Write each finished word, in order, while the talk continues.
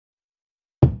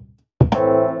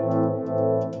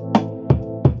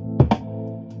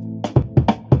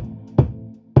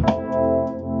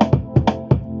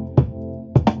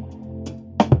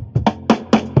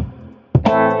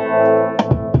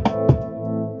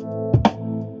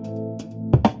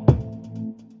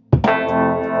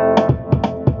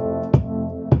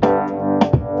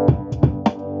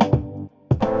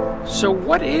So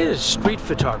what is street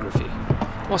photography?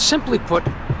 Well, simply put,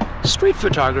 street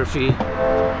photography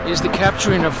is the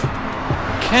capturing of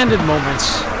candid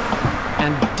moments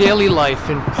and daily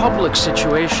life in public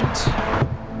situations.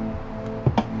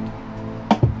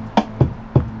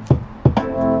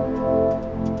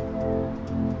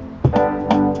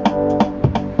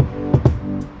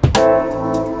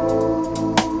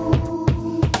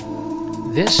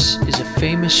 This is a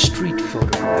famous street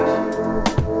photograph.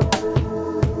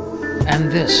 And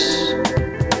this,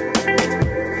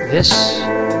 and this.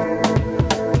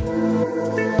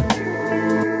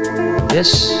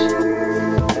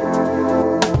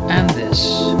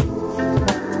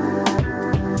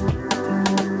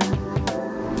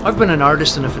 I've been an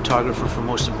artist and a photographer for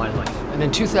most of my life. And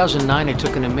in 2009, I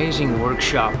took an amazing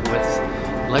workshop with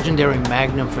legendary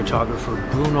Magnum photographer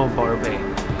Bruno Barbey.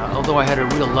 Although I had a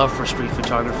real love for street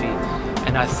photography,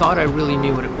 and I thought I really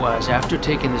knew what it was, after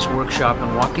taking this workshop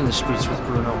and walking the streets with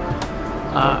Bruno,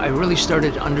 I really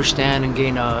started to understand and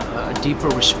gain a deeper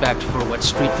respect for what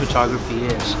street photography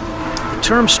is. The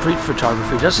term street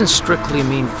photography doesn't strictly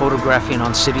mean photographing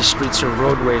on city streets or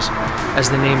roadways, as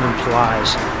the name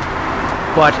implies,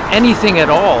 but anything at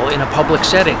all in a public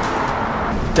setting.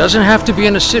 It doesn't have to be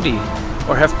in a city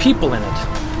or have people in it.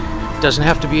 Doesn't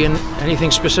have to be in anything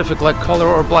specific like color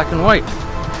or black and white.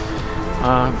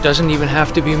 Doesn't even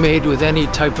have to be made with any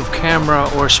type of camera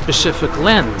or specific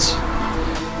lens.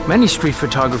 Many street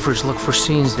photographers look for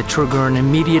scenes that trigger an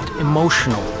immediate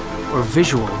emotional or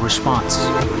visual response.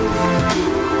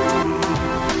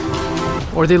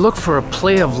 Or they look for a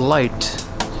play of light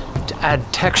to add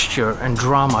texture and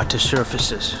drama to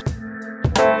surfaces.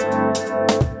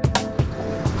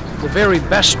 The very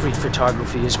best street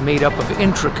photography is made up of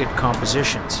intricate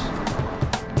compositions.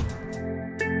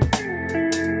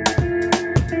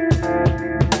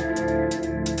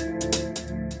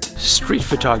 Street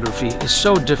photography is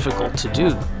so difficult to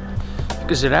do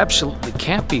because it absolutely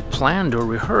can't be planned or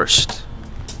rehearsed.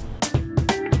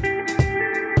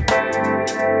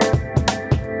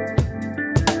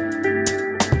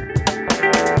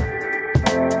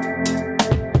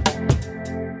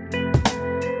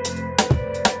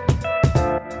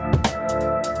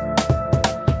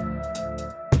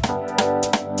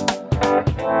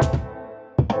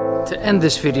 To end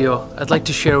this video, I'd like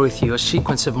to share with you a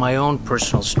sequence of my own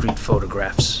personal street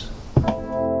photographs.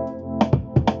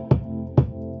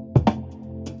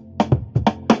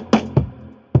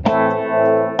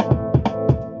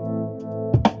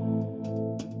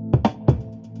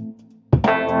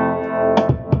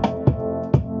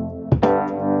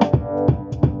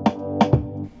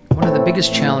 One of the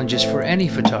biggest challenges for any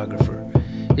photographer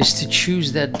is to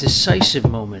choose that decisive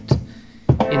moment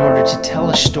in order to tell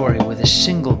a story with a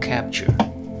single capture.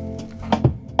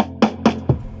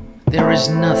 There is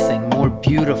nothing more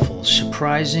beautiful,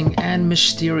 surprising, and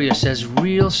mysterious as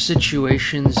real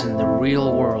situations in the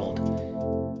real world.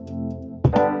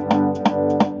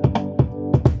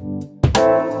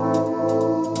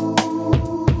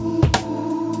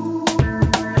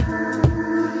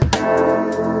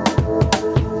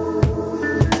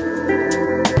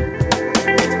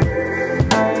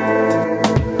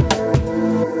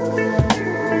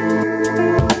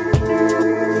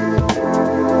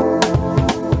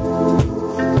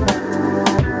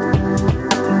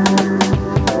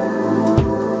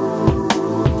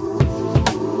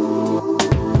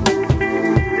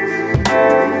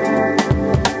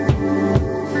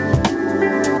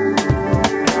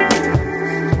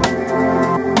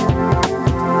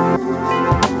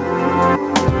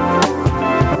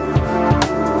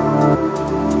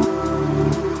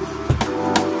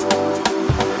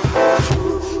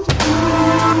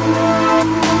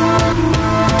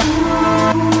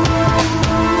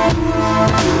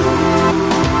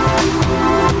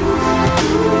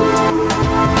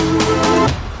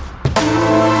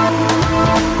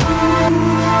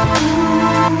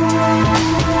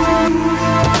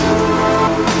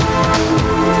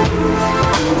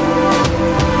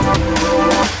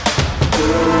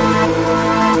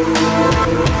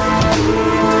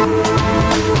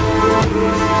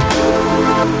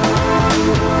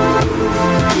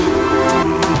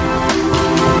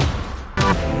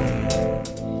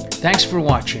 Thanks for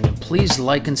watching, and please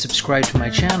like and subscribe to my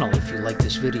channel if you like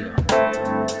this video.